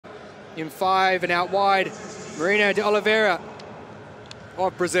in 5 and out wide, Marino de Oliveira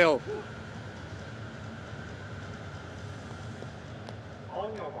of Brazil.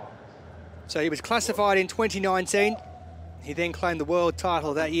 So he was classified in 2019. He then claimed the world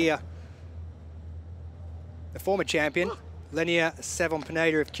title that year. The former champion, Lenia Savon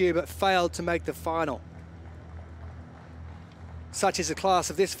Pineda of Cuba, failed to make the final. Such is the class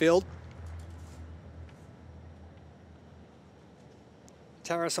of this field.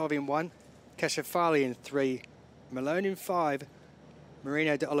 Tarasov in 1, KASHAFALI in 3, Malone in 5,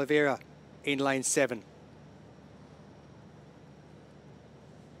 Marino de Oliveira in lane 7.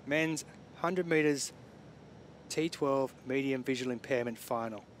 Men's 100 metres T12 medium visual impairment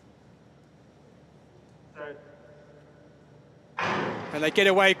final. And they get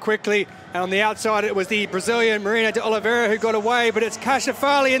away quickly. And on the outside, it was the Brazilian Marino de Oliveira who got away, but it's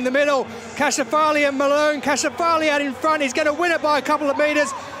KASHAFALI in the middle. KASHAFALI and Malone. KASHAFALI out in front. He's going to win it by a couple of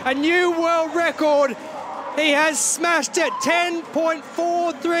metres. A new world record. He has smashed it,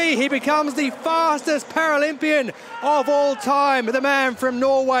 10.43. He becomes the fastest Paralympian of all time, the man from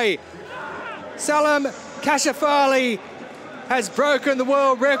Norway. Salum KASHAFALI has broken the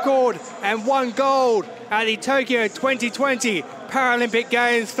world record and won gold at the Tokyo 2020 Paralympic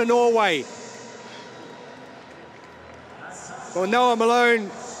Games for Norway. Well, Noah Malone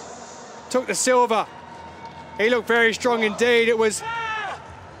took the silver. He looked very strong indeed. It was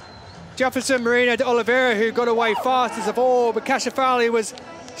Jefferson Marino de Oliveira who got away fastest of all, but KASHAFALI was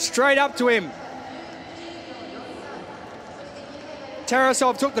straight up to him.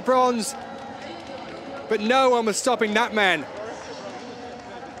 Tarasov took the bronze, but no one was stopping that man.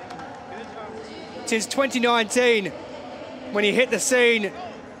 Since 2019, when he hit the scene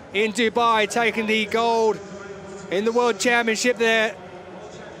in Dubai, taking the gold in the World Championship there,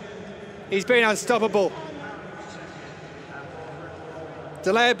 he's been unstoppable.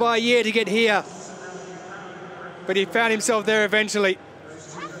 Delayed by a year to get here, but he found himself there eventually.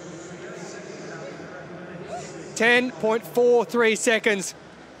 10.43 seconds.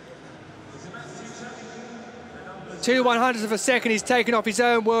 2 100ths of a second he's taken off his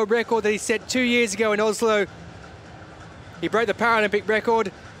own world record that he set 2 years ago in Oslo. He broke the Paralympic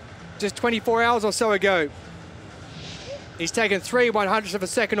record just 24 hours or so ago. He's taken 3 100ths of a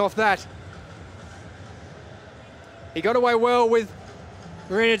second off that. He got away well with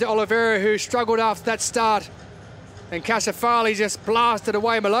Marino de Oliveira, who struggled after that start. And KASHAFALI just blasted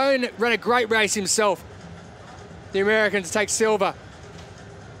away. Malone ran a great race himself. The Americans take silver.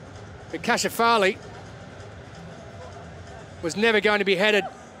 But KASHAFALI was never going to be headed.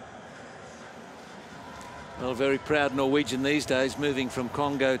 Well, very proud Norwegian these days, moving from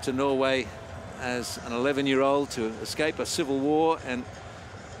Congo to Norway as an 11-year-old to escape a civil war, and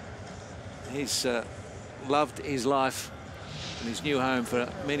he's loved his life in his new home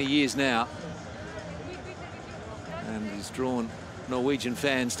for many years now, and he's drawn Norwegian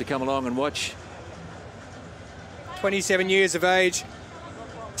fans to come along and watch. 27 years of age.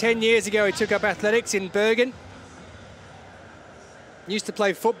 10 years ago he took up athletics in Bergen. Used to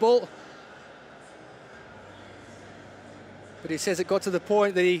play football, but he says it got to the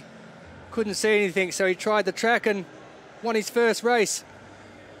point that he couldn't see anything, so he tried the track and won his first race.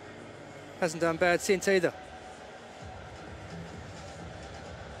 Hasn't done bad since either.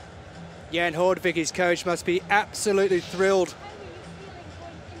 Jan Hordvik, his coach, must be absolutely thrilled.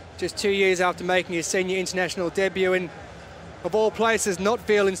 Just 2 years after making his senior international debut in, of all places,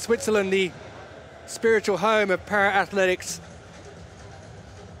 Knotville in Switzerland, the spiritual home of para-athletics.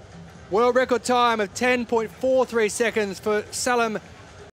 World record time of 10.43 seconds for Salum